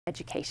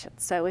education.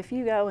 So if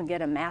you go and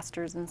get a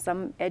master's in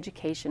some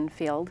education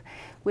field,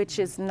 which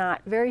is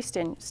not very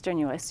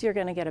strenuous, you're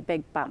going to get a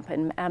big bump.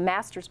 And a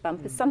master's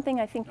bump is something,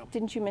 I think,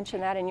 didn't you mention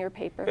that in your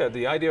paper? Yeah,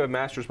 the idea of a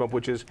master's bump,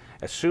 which is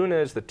as soon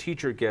as the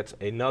teacher gets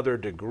another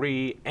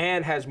degree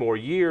and has more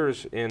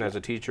years in as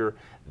a teacher,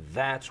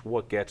 that's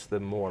what gets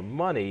them more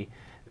money.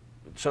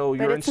 So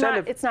your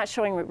incentive, it's not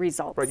showing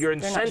results. Right, your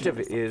incentive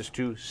is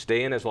to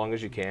stay in as long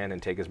as you can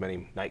and take as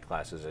many night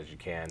classes as you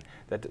can.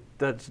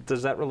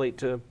 Does that relate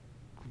to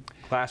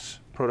class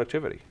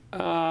productivity?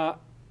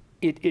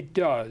 It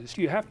does.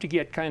 You have to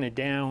get kind of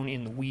down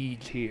in the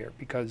weeds here,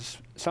 because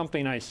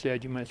something I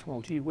said, you might say,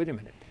 well, gee, wait a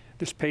minute.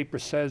 This paper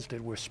says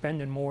that we're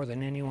spending more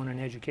than anyone in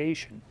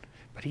education,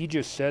 but he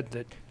just said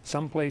that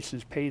some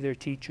places pay their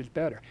teachers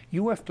better.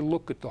 You have to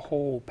look at the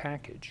whole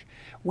package.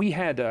 We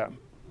had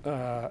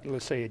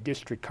let's say a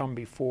district come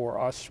before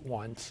us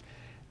once,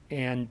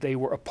 and they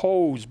were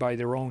opposed by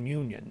their own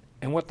union.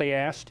 And what they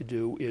asked to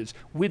do is,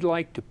 we'd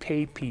like to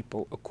pay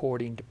people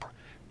according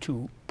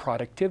to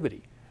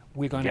productivity.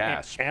 We're going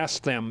to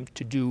ask them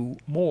to do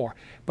more.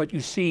 But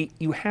you see,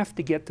 you have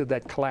to get to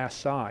that class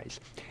size.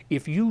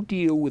 If you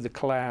deal with a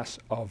class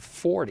of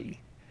 40,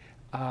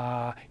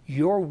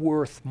 you're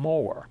worth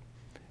more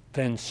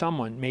than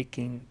someone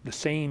making the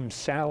same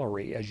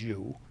salary as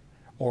you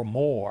or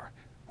more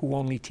who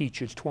only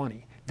teaches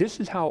 20. This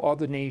is how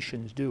other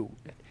nations do.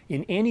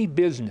 In any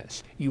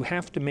business, you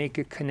have to make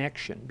a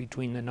connection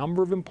between the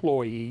number of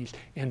employees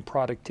and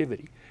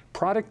productivity.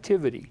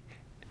 Productivity,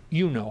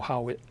 you know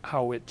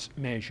how it's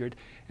measured.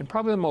 And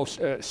probably the most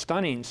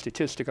stunning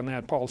statistic on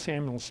that, Paul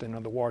Samuelson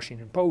of the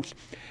Washington Post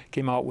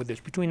came out with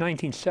this. Between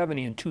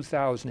 1970 and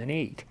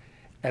 2008,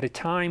 at a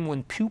time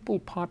when pupil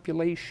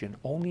population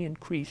only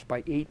increased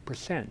by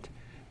 8%,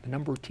 the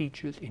number of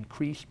teachers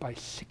increased by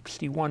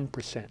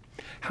 61%.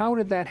 How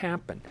did that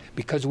happen?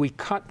 Because we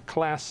cut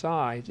class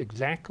size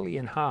exactly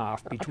in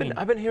half between...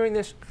 I've been hearing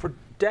this for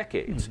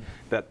decades,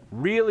 that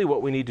really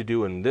what we need to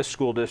do in this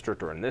school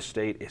district or in this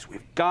state is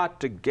we've got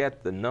to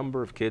get the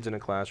number of kids in a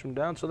classroom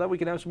down so that we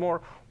can have some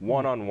more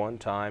one-on-one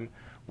time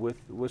with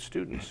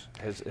students.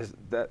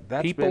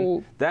 That's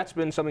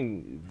been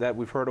something that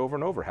we've heard over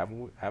and over,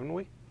 haven't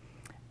we?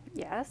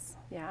 Yes,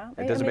 yeah.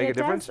 And does it make a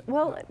difference?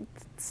 Well,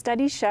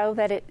 studies show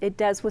that it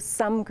does with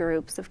some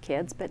groups of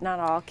kids, but not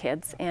all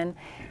kids, and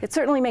it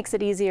certainly makes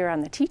it easier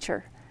on the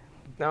teacher.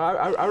 Now,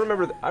 I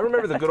remember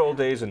the good old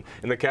days in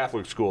the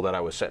Catholic school that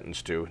I was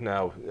sentenced to.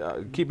 Now,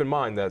 keep in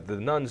mind that the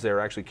nuns there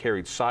actually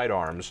carried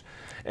sidearms,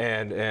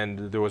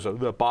 and there was a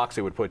box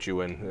they would put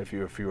you in if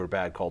you were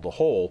bad called the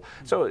hole.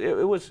 So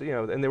it was, you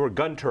know, and there were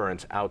gun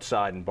turrets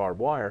outside and barbed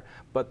wire,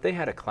 but they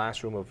had a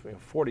classroom of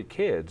 40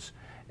 kids.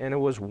 And it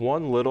was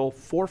one little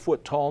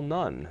 4-foot-tall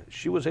nun.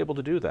 She was able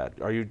to do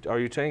that. Are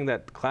you saying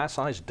that class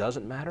size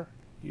doesn't matter?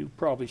 You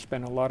probably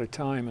spent a lot of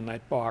time in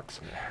that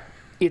box.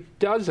 It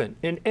doesn't,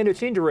 and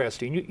it's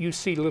interesting. You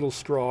see little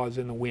straws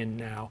in the wind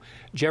now.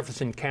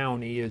 Jefferson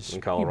County is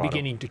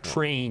beginning to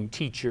train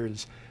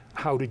teachers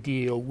how to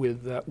deal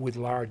with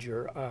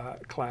larger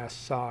class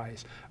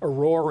size.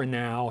 Aurora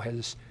now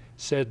has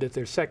said that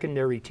their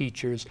secondary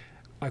teachers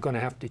are going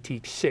to have to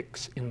teach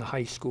 6 in the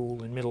high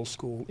school and middle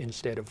school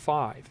instead of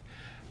 5.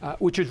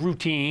 Which is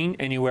routine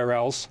anywhere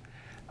else.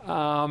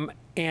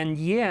 And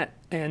yet,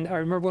 and I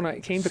remember when I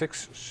came to...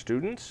 6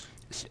 students?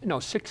 No,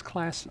 6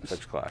 classes.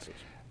 6 classes.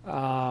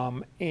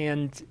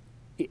 And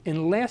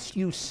unless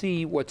you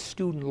see what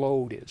student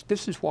load is,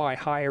 this is why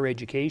higher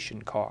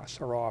education costs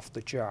are off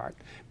the chart,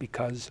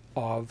 because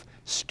of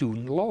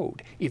student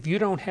load. If you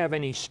don't have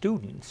any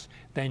students,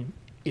 then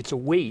it's a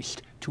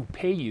waste to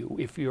pay you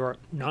if you're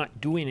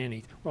not doing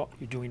any, well,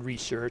 you're doing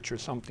research or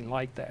something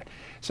like that.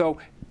 So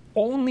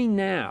only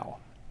now,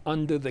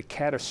 under the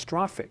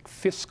catastrophic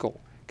fiscal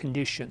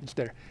conditions,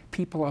 that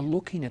people are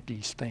looking at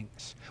these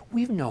things.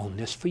 We've known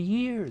this for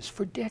years,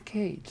 for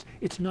decades.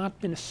 It's not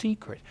been a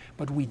secret,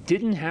 but we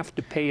didn't have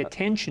to pay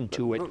attention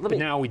to it, but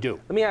now we do.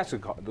 Let me ask the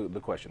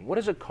question. What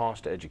does it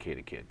cost to educate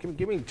a kid?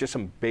 Give me just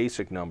some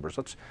basic numbers.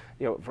 Let's,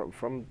 you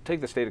know,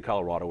 take the state of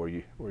Colorado where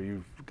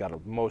you've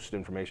got most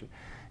information.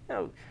 You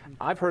know,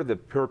 I've heard the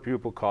per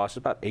pupil cost is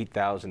about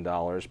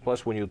 $8,000.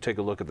 Plus, when you take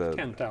a look at the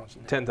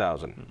 10,000.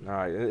 10,000. All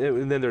right,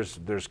 and then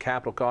there's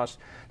capital costs.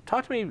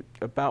 Talk to me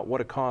about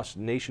what it costs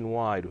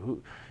nationwide.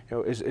 You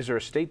know, is there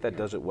a state that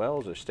does it well?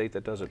 Is there a state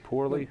that does it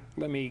poorly?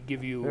 Let me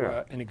give you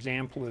an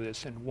example of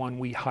this, and one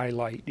we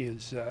highlight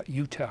is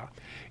Utah.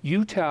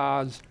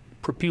 Utah's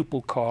per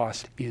pupil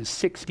cost is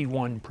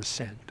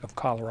 61% of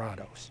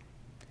Colorado's.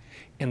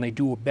 And they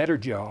do a better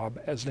job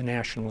as the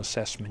national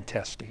assessment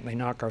testing. They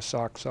knock our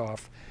socks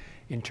off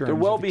in terms of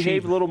They're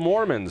well-behaved little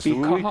Mormons.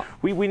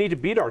 We need to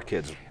beat our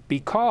kids.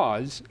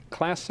 Because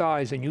class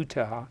size in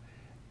Utah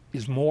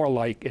is more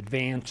like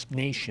advanced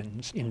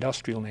nations,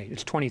 industrial nations.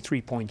 It's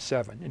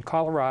 23.7. In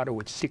Colorado,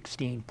 it's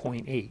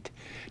 16.8.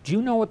 Do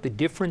you know what the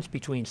difference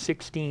between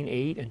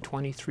 16.8 and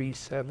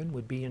 23.7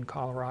 would be in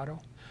Colorado?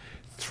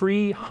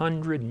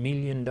 $300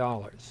 million.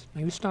 Now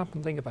you stop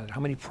and think about it, how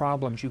many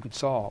problems you could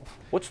solve.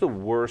 What's the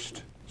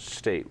worst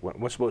state?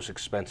 What's the most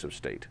expensive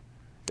state?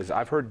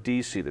 I've heard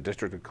DC, the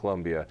District of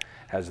Columbia,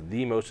 has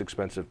the most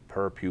expensive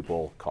per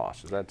pupil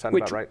cost. Does that sound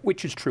about right?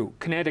 Which is true.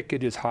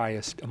 Connecticut is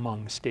highest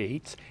among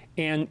states,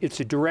 and it's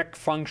a direct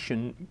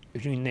function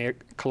between their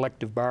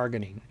collective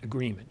bargaining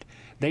agreement.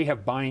 They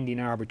have binding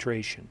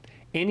arbitration.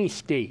 Any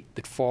state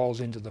that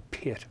falls into the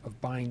pit of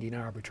binding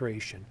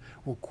arbitration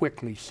will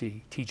quickly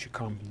see teacher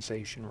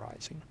compensation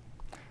rising.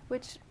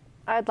 Which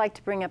I'd like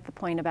to bring up the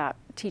point about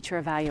teacher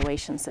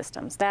evaluation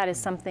systems. That is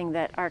something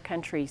that our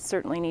country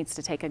certainly needs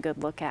to take a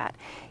good look at.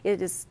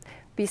 It is,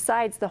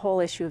 besides the whole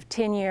issue of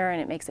tenure,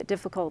 and it makes it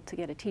difficult to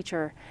get a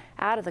teacher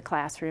out of the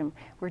classroom,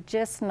 we're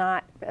just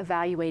not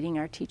evaluating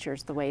our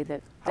teachers the way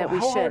that we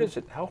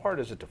should. How hard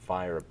is it to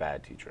fire a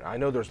bad teacher? I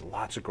know there's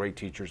lots of great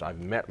teachers. I've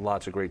met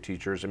lots of great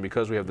teachers, and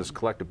because we have this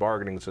collective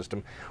bargaining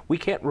system, we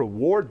can't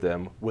reward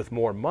them with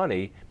more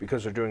money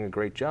because they're doing a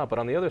great job. But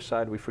on the other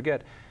side, we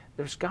forget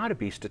there's got to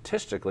be,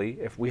 statistically,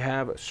 if we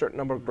have a certain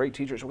number of great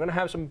teachers, we're going to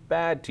have some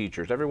bad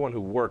teachers. Everyone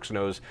who works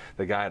knows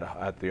the guy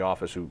at the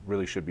office who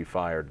really should be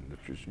fired,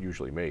 which is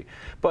usually me.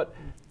 But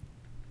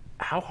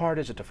how hard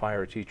is it to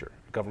fire a teacher,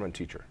 a government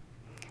teacher?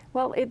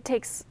 Well, it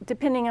takes,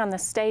 depending on the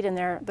state and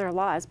their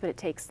laws, but it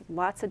takes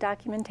lots of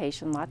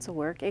documentation, lots of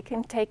work. It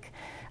can take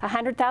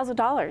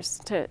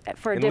 $100,000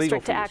 for a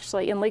district to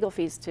actually, in legal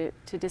fees, to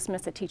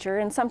dismiss a teacher,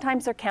 and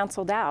sometimes they're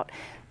canceled out.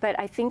 But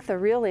I think the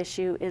real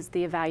issue is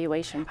the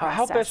evaluation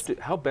process.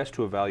 How best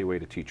to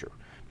evaluate a teacher?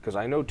 Because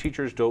I know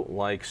teachers don't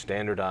like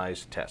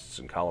standardized tests.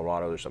 In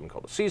Colorado, there's something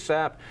called a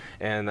CSAP,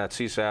 and that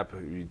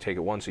CSAP, you take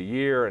it once a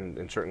year and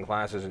in certain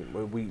classes,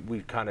 and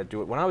we kind of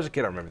do it. When I was a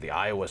kid, I remember the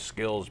Iowa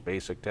Skills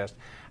Basic Test.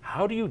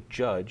 How do you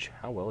judge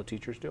how well a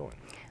teacher's doing?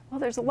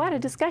 Well, there's a lot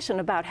of discussion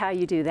about how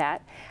you do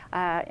that,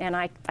 and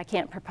I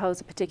can't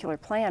propose a particular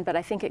plan, but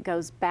I think it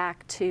goes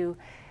back to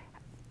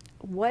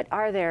what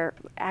are their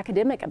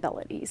academic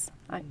abilities?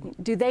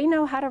 Do they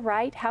know how to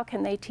write? How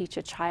can they teach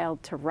a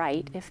child to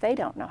write if they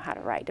don't know how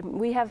to write? I mean,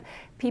 we have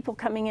people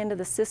coming into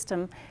the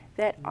system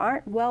that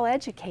aren't well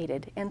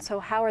educated, and so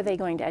how are they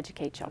going to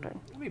educate children?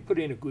 Let me put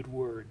in a good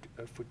word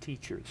for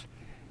teachers.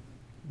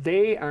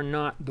 They are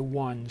not the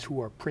ones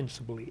who are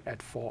principally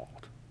at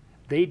fault.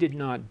 They did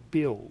not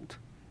build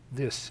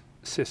this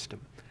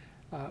system.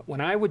 When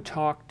I would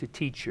talk to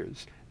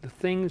teachers, the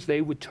things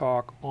they would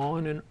talk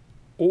on and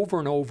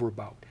over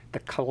about, the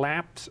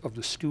collapse of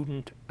the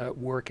student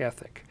work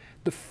ethic,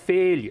 the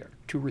failure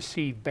to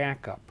receive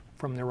backup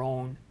from their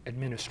own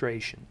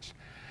administrations.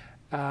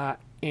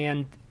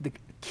 And the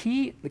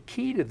key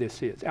to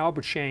this is,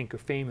 Albert Shanker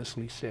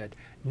famously said,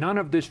 none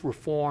of this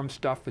reform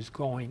stuff is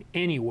going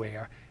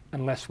anywhere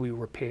unless we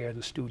repair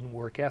the student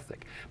work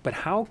ethic. But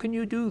how can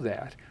you do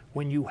that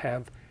when you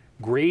have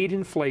grade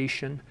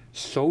inflation,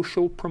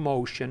 social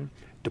promotion,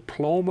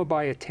 diploma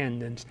by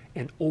attendance,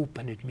 and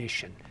open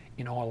admission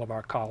in all of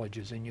our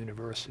colleges and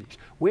universities?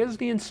 Where's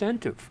the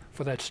incentive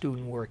for that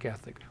student work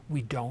ethic?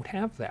 We don't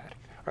have that.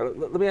 All right,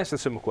 let me ask a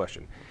simple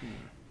question.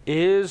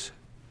 Is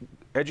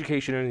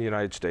education in the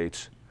United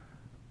States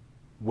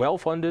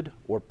well-funded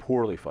or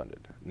poorly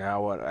funded?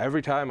 Now,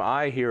 every time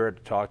I hear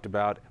it talked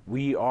about,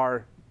 we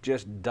are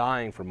just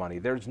dying for money.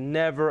 There's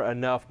never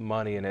enough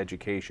money in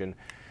education.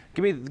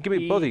 Give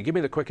me both of you, give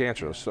me the quick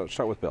answer. Let's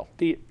start with Bill.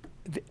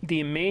 The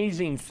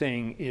amazing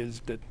thing is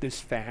that this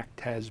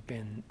fact has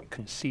been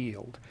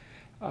concealed.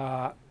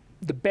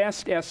 The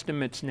best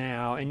estimates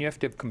now, and you have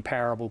to have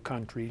comparable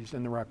countries,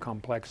 and there are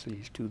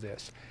complexities to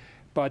this,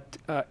 but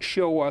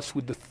show us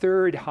with the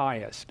third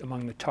highest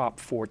among the top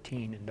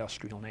 14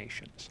 industrial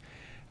nations,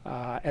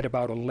 at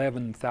about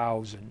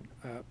 11,000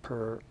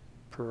 per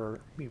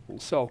pupil.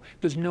 So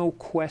there's no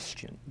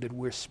question that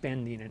we're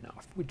spending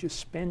enough. We're just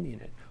spending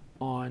it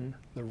on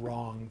the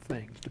wrong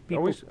things.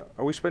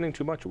 Are we spending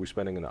too much, or are we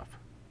spending enough?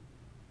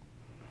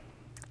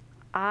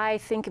 I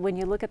think when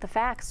you look at the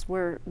facts,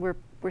 we're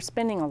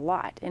spending a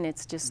lot, and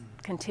it's just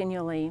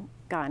continually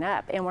gone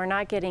up, and we're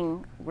not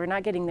getting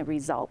the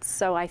results.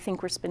 So I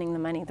think we're spending the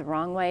money the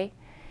wrong way,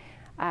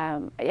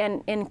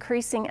 and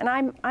increasing. And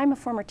I'm a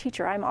former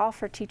teacher. I'm all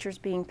for teachers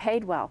being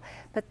paid well,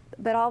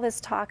 but all this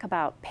talk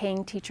about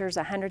paying teachers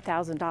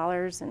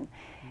 $100,000, and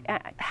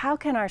how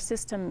can our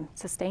system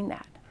sustain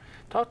that?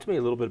 Talk to me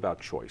a little bit about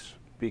choice,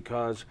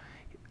 because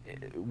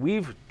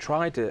we've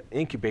tried to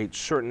incubate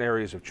certain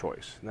areas of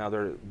choice. Now,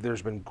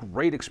 there's been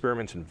great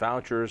experiments in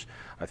vouchers,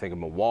 I think in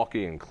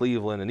Milwaukee and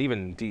Cleveland and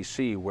even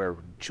DC, where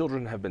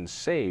children have been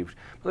saved,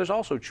 but there's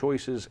also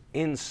choices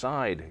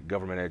inside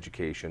government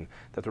education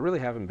that there really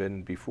haven't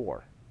been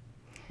before.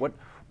 What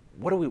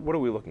are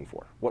we looking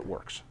for? What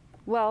works?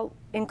 Well,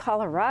 in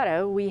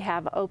Colorado, we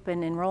have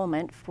open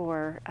enrollment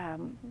for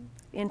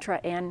intra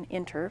and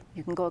inter.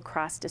 You can go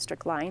across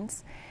district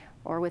lines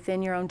or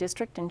within your own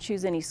district and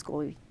choose any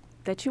school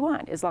that you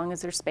want, as long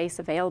as there's space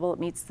available, it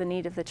meets the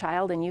need of the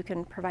child, and you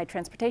can provide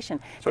transportation.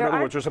 So in other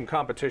words, there's some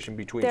competition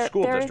between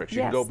school districts.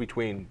 You can go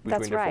between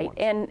That's different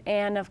right. ones.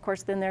 And of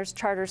course, then there's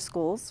charter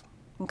schools,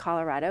 in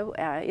Colorado.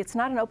 It's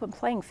not an open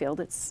playing field.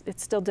 It's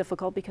still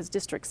difficult because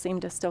districts seem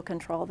to still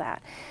control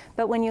that.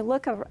 But when you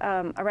look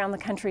around the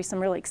country, some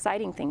really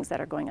exciting things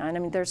that are going on. I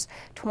mean, there's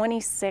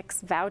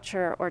 26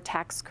 voucher or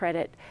tax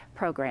credit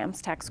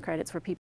programs, tax credits for people